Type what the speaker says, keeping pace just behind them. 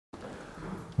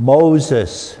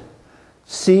Moses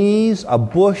sees a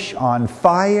bush on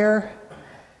fire,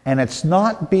 and it's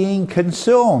not being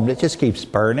consumed. It just keeps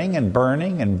burning and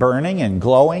burning and burning and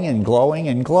glowing and glowing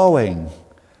and glowing.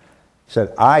 He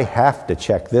said, I have to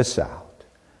check this out.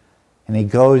 And he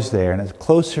goes there, and as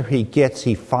closer he gets,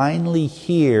 he finally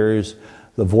hears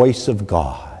the voice of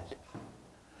God.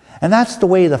 And that's the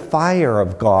way the fire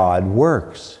of God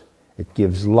works. It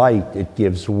gives light, it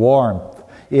gives warmth.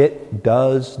 It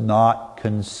does not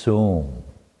consume.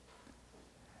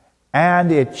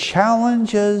 And it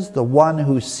challenges the one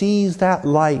who sees that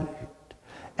light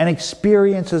and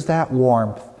experiences that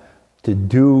warmth to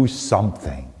do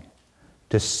something,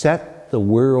 to set the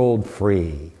world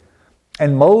free.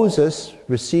 And Moses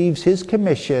receives his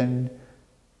commission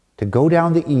to go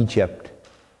down to Egypt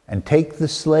and take the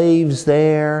slaves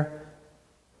there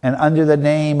and under the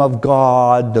name of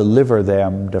God deliver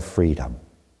them to freedom.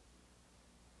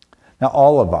 Now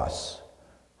all of us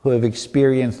who have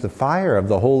experienced the fire of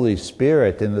the Holy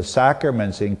Spirit in the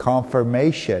sacraments in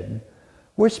confirmation,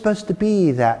 we're supposed to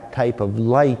be that type of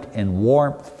light and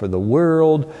warmth for the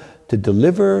world, to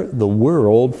deliver the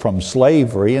world from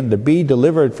slavery and to be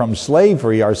delivered from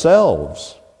slavery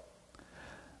ourselves.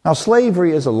 Now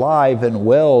slavery is alive and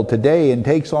well today and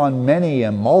takes on many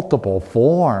and multiple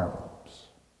forms.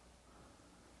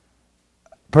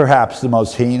 Perhaps the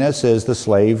most heinous is the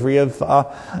slavery of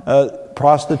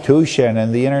prostitution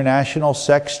and the international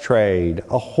sex trade,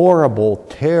 a horrible,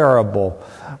 terrible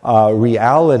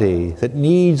reality that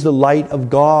needs the light of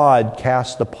God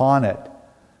cast upon it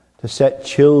to set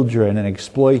children and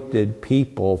exploited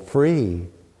people free.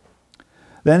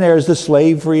 Then there's the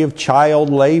slavery of child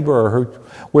labor,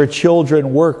 where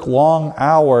children work long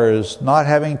hours, not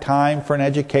having time for an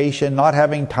education, not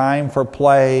having time for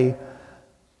play,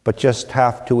 but just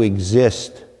have to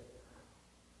exist,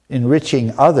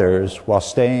 enriching others while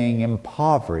staying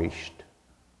impoverished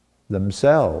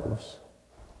themselves.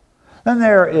 Then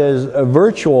there is a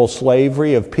virtual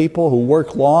slavery of people who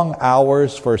work long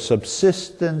hours for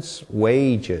subsistence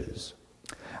wages.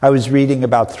 I was reading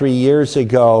about 3 years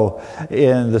ago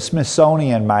in the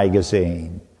Smithsonian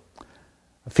magazine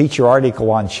a feature article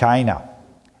on China,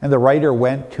 and the writer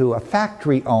went to a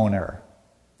factory owner.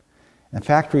 And the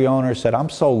factory owner said, I'm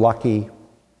so lucky.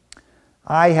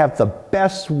 I have the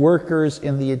best workers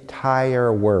in the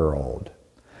entire world.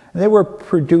 And they were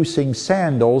producing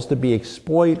sandals to be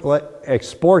exported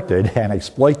and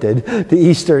exploited to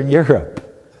Eastern Europe.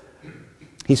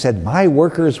 He said, my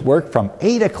workers work from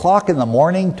 8 o'clock in the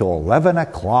morning to 11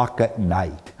 o'clock at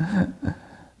night.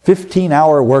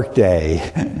 15-hour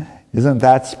workday. Isn't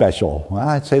that special? Well,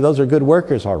 I'd say those are good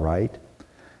workers, all right.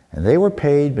 And they were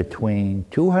paid between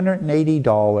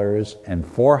 $280 and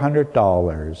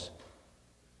 $400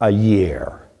 a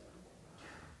year.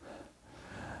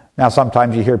 Now,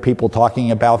 sometimes you hear people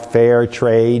talking about fair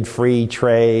trade, free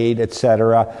trade,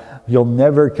 etc. You'll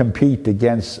never compete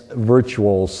against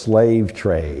virtual slave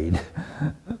trade.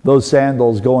 Those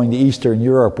sandals going to Eastern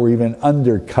Europe were even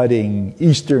undercutting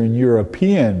Eastern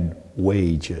European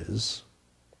wages.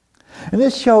 And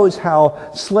this shows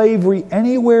how slavery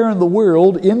anywhere in the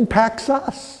world impacts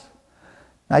us.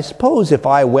 I suppose if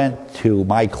I went to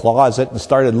my closet and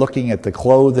started looking at the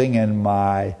clothing in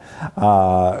my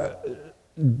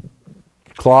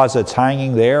closets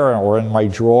hanging there or in my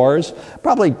drawers,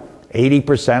 probably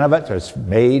 80% of it is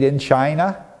made in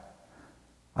China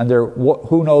under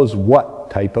who knows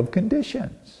what type of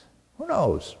conditions. Who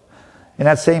knows? In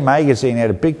that same magazine, it had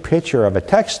a big picture of a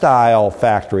textile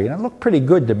factory, and it looked pretty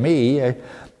good to me. It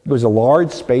was a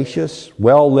large, spacious,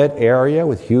 well-lit area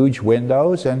with huge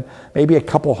windows and maybe a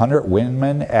couple hundred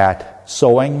women at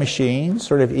sewing machines,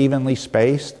 sort of evenly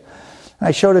spaced. And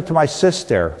I showed it to my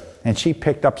sister, and she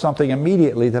picked up something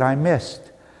immediately that I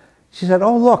missed. She said,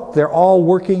 oh, look, they're all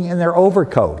working in their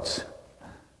overcoats.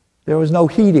 There was no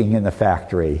heating in the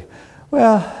factory.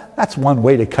 Well, that's one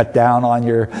way to cut down on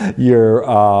your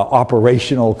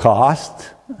operational cost.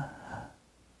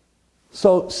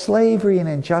 So slavery and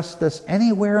injustice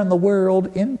anywhere in the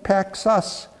world impacts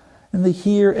us in the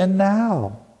here and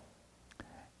now,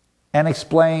 and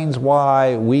explains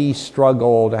why we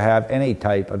struggle to have any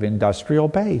type of industrial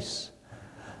base.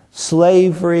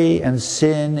 Slavery and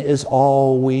sin is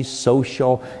always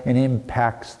social and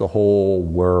impacts the whole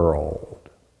world.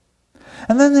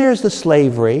 And then there's the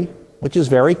slavery, which is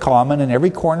very common in every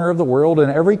corner of the world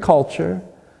and every culture,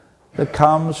 that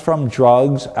comes from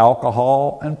drugs,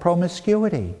 alcohol, and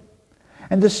promiscuity,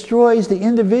 and destroys the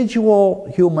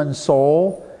individual human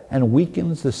soul and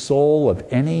weakens the soul of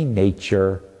any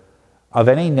nature, of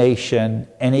any nation,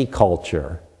 any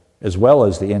culture, as well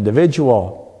as the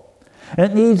individual.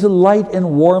 And it needs the light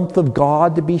and warmth of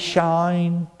God to be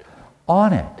shined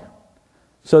on it,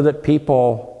 so that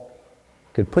people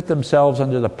could put themselves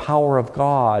under the power of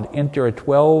God, enter a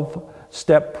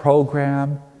 12-step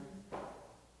program,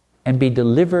 and be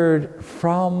delivered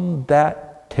from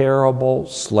that terrible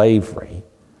slavery.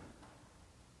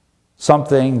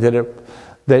 Something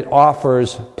that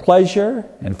offers pleasure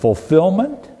and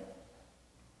fulfillment,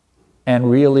 and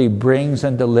really brings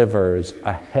and delivers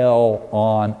a hell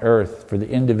on earth for the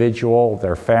individual,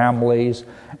 their families,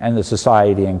 and the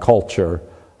society and culture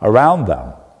around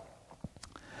them.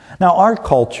 Now, our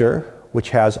culture,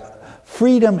 which has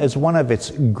freedom as one of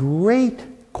its great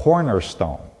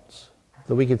cornerstones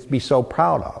that we could be so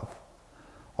proud of,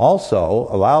 also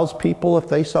allows people, if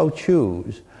they so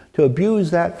choose, to abuse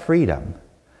that freedom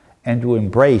and to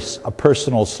embrace a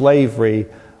personal slavery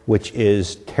which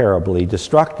is terribly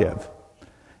destructive.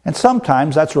 And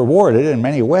sometimes that's rewarded in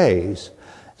many ways,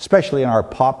 especially in our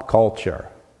pop culture.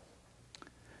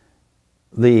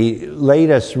 The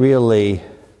latest really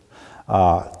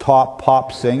top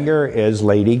pop singer is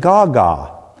Lady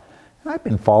Gaga. And I've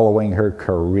been following her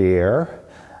career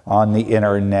on the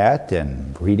internet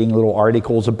and reading little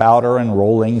articles about her in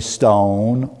Rolling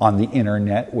Stone on the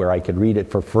internet where I could read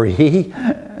it for free.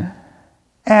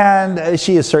 And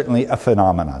she is certainly a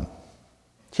phenomenon.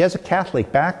 She has a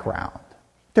Catholic background.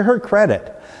 To her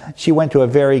credit, she went to a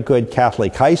very good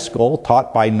Catholic high school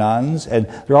taught by nuns, and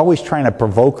they're always trying to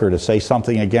provoke her to say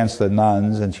something against the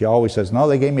nuns, and she always says, no,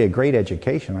 they gave me a great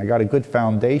education. I got a good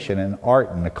foundation in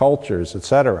art and the cultures,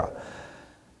 etc.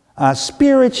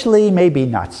 Spiritually, maybe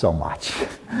not so much.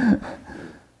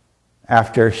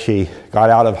 After she got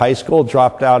out of high school,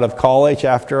 dropped out of college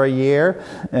after a year,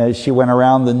 she went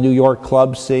around the New York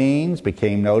club scenes,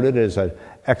 became noted as an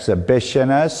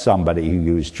exhibitionist, somebody who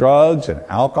used drugs and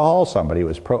alcohol, somebody who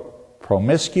was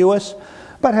promiscuous,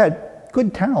 but had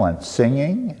good talent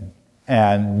singing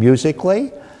and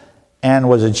musically, and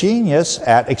was a genius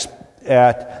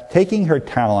at taking her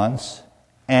talents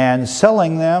and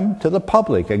selling them to the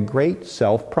public, a great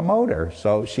self-promoter.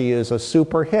 So she is a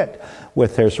super hit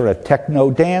with her sort of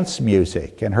techno dance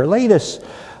music. And her latest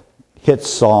hit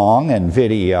song and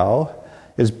video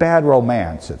is Bad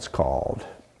Romance, it's called.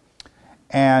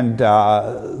 And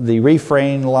the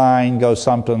refrain line goes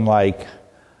something like,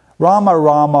 Rama,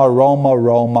 Rama, Roma,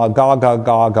 Roma, Gaga,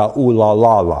 Gaga, ooh la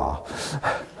la la.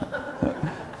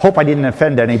 Hope I didn't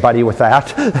offend anybody with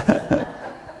that.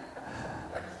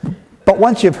 But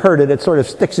once you've heard it, it sort of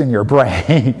sticks in your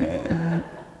brain.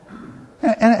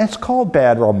 And it's called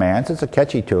Bad Romance. It's a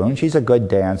catchy tune. She's a good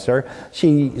dancer.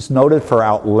 She's noted for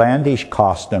outlandish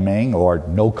costuming, or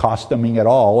no costuming at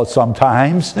all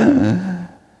sometimes.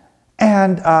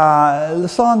 And the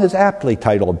song is aptly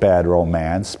titled Bad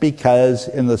Romance because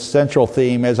in the central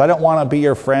theme is, I don't want to be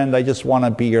your friend, I just want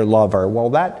to be your lover. Well,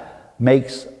 that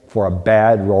makes for a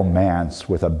bad romance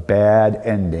with a bad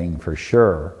ending for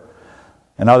sure.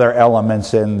 And other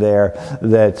elements in there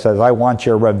that says, I want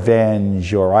your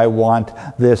revenge, or I want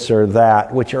this or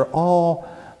that, which are all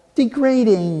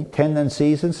degrading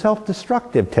tendencies and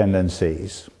self-destructive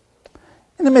tendencies.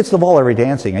 In the midst of all of her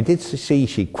dancing, I did see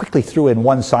she quickly threw in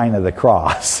one sign of the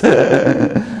cross.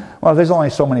 Well, there's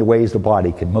only so many ways the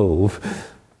body can move.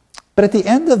 But at the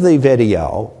end of the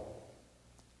video,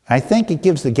 I think it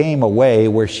gives the game away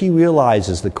where she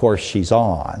realizes the course she's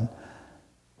on.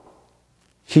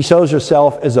 She shows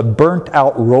herself as a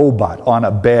burnt-out robot on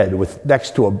a bed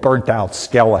next to a burnt-out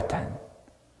skeleton.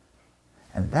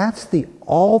 And that's the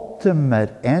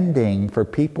ultimate ending for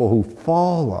people who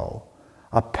follow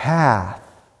a path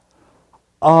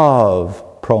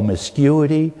of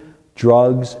promiscuity,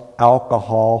 drugs,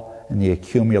 alcohol, and the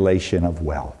accumulation of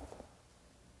wealth.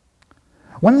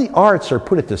 When the arts are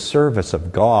put at the service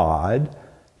of God,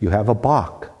 you have a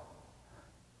Bach,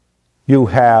 you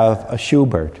have a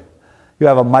Schubert, you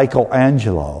have a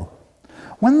Michelangelo.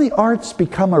 When the arts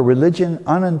become a religion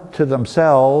unto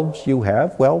themselves, you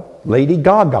have, well, Lady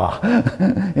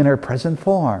Gaga in her present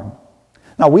form.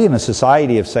 Now, we in the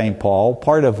Society of St. Paul,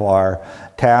 part of our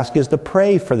task is to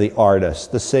pray for the artists,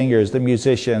 the singers, the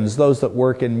musicians, those that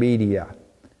work in media.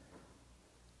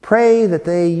 Pray that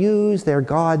they use their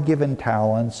God-given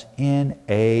talents in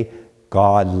a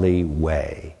godly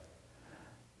way.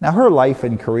 Now, her life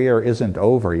and career isn't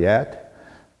over yet,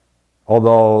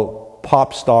 although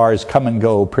pop stars come and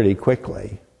go pretty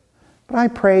quickly. But I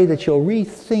pray that she'll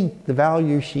rethink the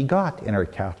value she got in her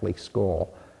Catholic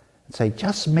school and say,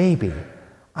 just maybe,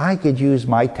 I could use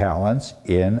my talents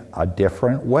in a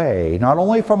different way, not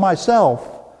only for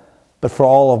myself, but for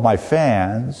all of my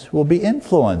fans who will be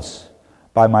influenced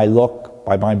by my look,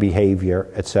 by my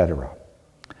behavior, etc.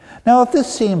 Now, if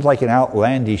this seems like an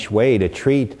outlandish way to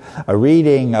treat a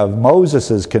reading of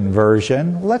Moses'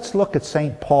 conversion, let's look at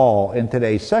St. Paul in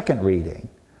today's second reading,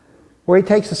 where he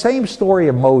takes the same story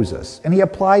of Moses and he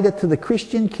applied it to the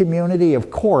Christian community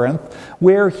of Corinth,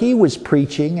 where he was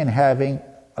preaching and having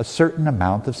a certain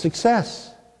amount of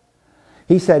success.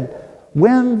 He said,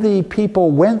 when the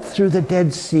people went through the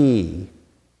Dead Sea,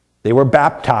 they were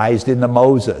baptized into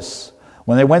Moses.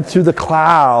 When they went through the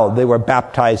cloud, they were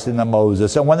baptized into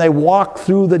Moses. And when they walked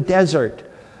through the desert,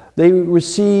 they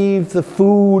received the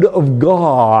food of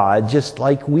God, just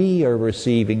like we are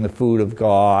receiving the food of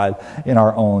God in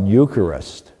our own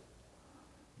Eucharist.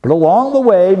 But along the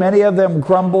way, many of them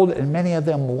grumbled and many of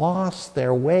them lost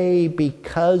their way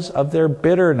because of their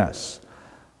bitterness,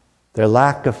 their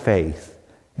lack of faith.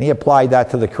 And he applied that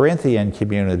to the Corinthian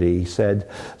community. He said,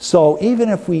 so even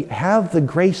if we have the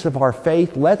grace of our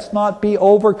faith, let's not be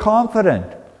overconfident.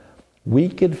 We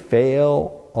could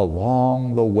fail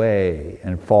along the way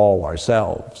and fall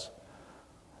ourselves.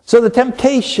 So the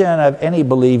temptation of any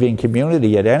believing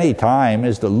community at any time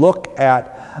is to look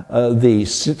at the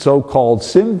so-called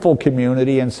sinful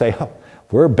community and say, oh,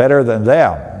 we're better than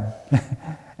them.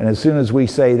 And as soon as we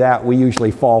say that, we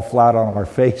usually fall flat on our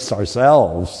face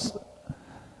ourselves.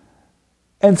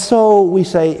 And so we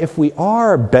say, if we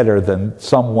are better than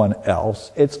someone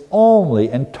else, it's only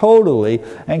and totally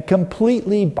and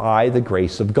completely by the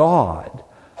grace of God,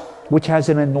 which has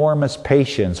an enormous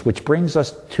patience, which brings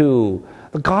us to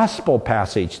the gospel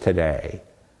passage today.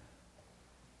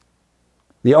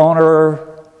 The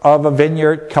owner of a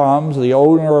vineyard comes, the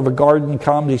owner of a garden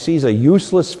comes, he sees a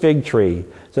useless fig tree,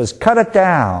 says, cut it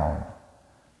down.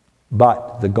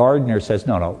 But the gardener says,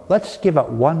 no, let's give it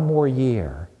one more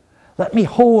year. Let me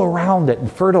hoe around it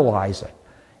and fertilize it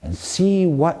and see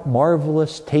what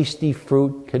marvelous, tasty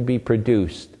fruit can be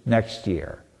produced next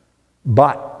year.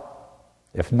 But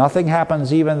if nothing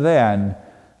happens even then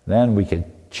we can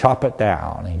chop it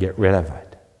down and get rid of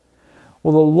it.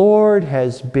 Well, the Lord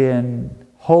has been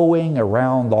hoeing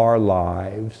around our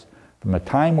lives from the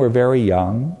time we're very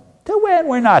young to when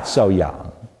we're not so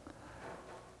young,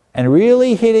 and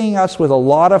really hitting us with a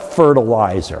lot of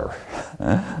fertilizer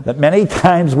that many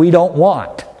times we don't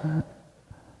want.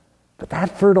 But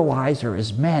that fertilizer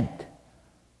is meant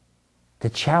to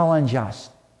challenge us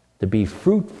to be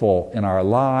fruitful in our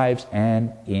lives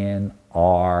and in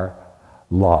our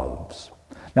loves.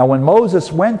 Now, when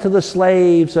Moses went to the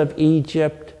slaves of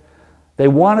Egypt, they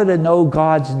wanted to know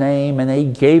God's name, and they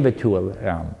gave it to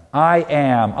them.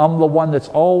 I'm the one that's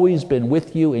always been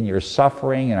with you in your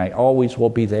suffering, and I always will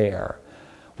be there.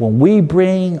 When we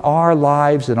bring our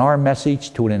lives and our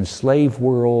message to an enslaved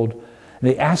world, and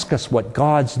they ask us what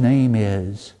God's name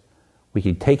is, we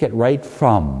can take it right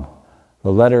from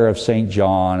the letter of St.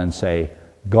 John and say,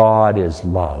 God is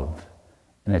love.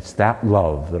 And it's that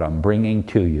love that I'm bringing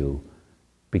to you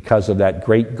because of that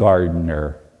great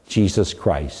gardener, Jesus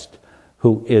Christ,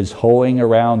 who is hoeing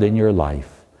around in your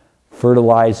life,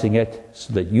 fertilizing it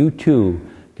so that you too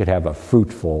could have a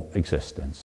fruitful existence.